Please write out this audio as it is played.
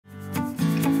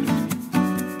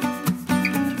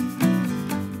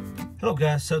Hello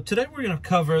guys, so today we're going to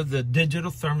cover the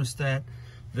digital thermostat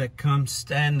that comes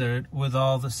standard with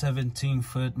all the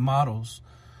 17-foot models.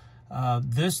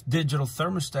 This digital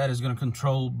thermostat is going to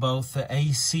control both the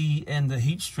AC and the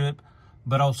heat strip,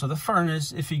 but also the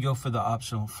furnace if you go for the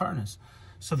optional furnace.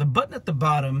 So the button at the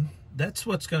bottom, that's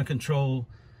what's going to control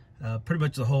pretty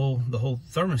much the whole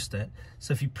thermostat.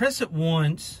 So if you press it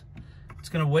once, it's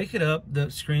going to wake it up, the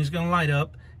screen's going to light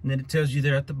up, and then it tells you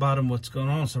there at the bottom what's going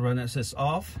on. So right now it says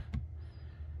off.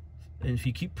 And if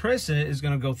you keep pressing it, it's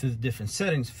going to go through the different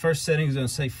settings. First setting is going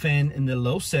to say fan in the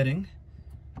low setting.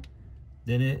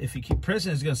 Then if you keep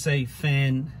pressing, it's going to say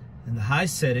fan in the high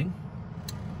setting.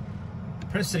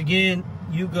 Press it again,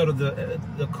 you go to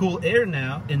the cool air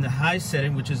now in the high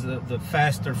setting, which is the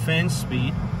faster fan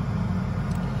speed.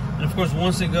 And of course,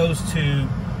 once it goes to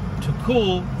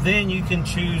cool, then you can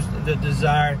choose the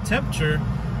desired temperature.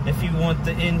 If you want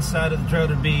the inside of the trailer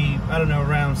to be, I don't know,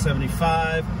 around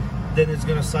 75, then it's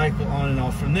going to cycle on and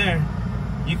off from there.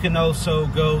 You can also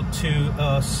go to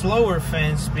a slower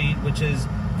fan speed, which is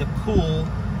the cool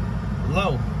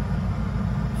low.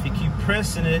 If you keep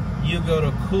pressing it, you go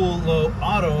to cool low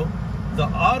auto. The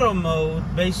auto mode,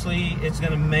 basically, it's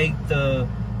going to make the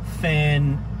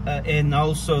fan and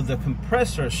also the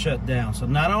compressor shut down. So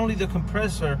not only the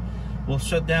compressor will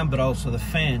shut down, but also the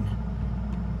fan.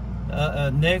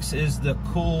 Next is the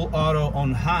cool auto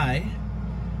on high.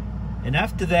 And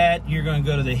after that, you're going to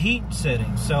go to the heat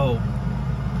setting. So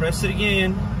press it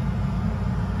again.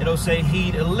 It'll say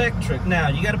heat electric. Now,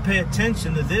 you got to pay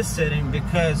attention to this setting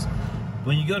because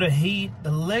when you go to heat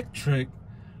electric,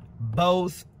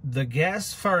 both the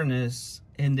gas furnace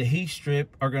and the heat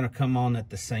strip are going to come on at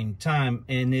the same time.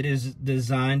 And it is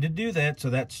designed to do that,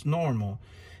 so that's normal.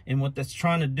 And what that's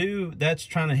trying to do, that's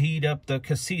trying to heat up the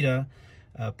Casita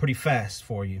pretty fast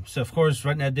for you. So of course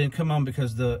right now it didn't come on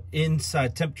because the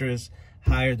inside temperature is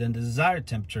higher than the desired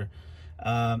temperature.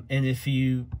 And if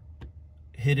you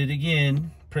hit it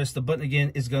again, press the button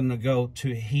again, it's going to go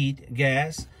to heat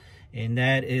gas, and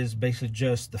that is basically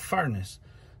just the furnace.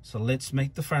 So let's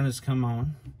make the furnace come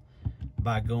on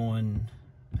by going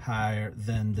higher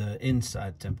than the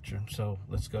inside temperature. So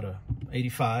let's go to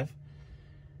 85,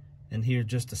 and here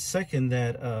just a second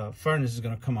that furnace is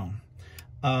going to come on.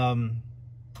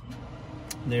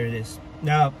 There it is.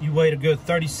 Now you wait a good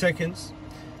 30 seconds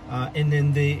and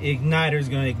then the igniter is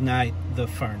going to ignite the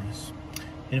furnace.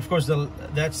 And of course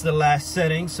that's the last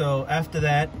setting. So after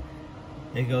that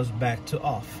it goes back to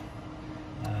off.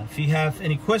 If you have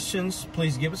any questions,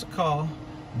 please give us a call.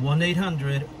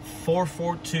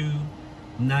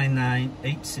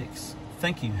 1-800-442-9986.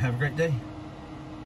 Thank you. Have a great day.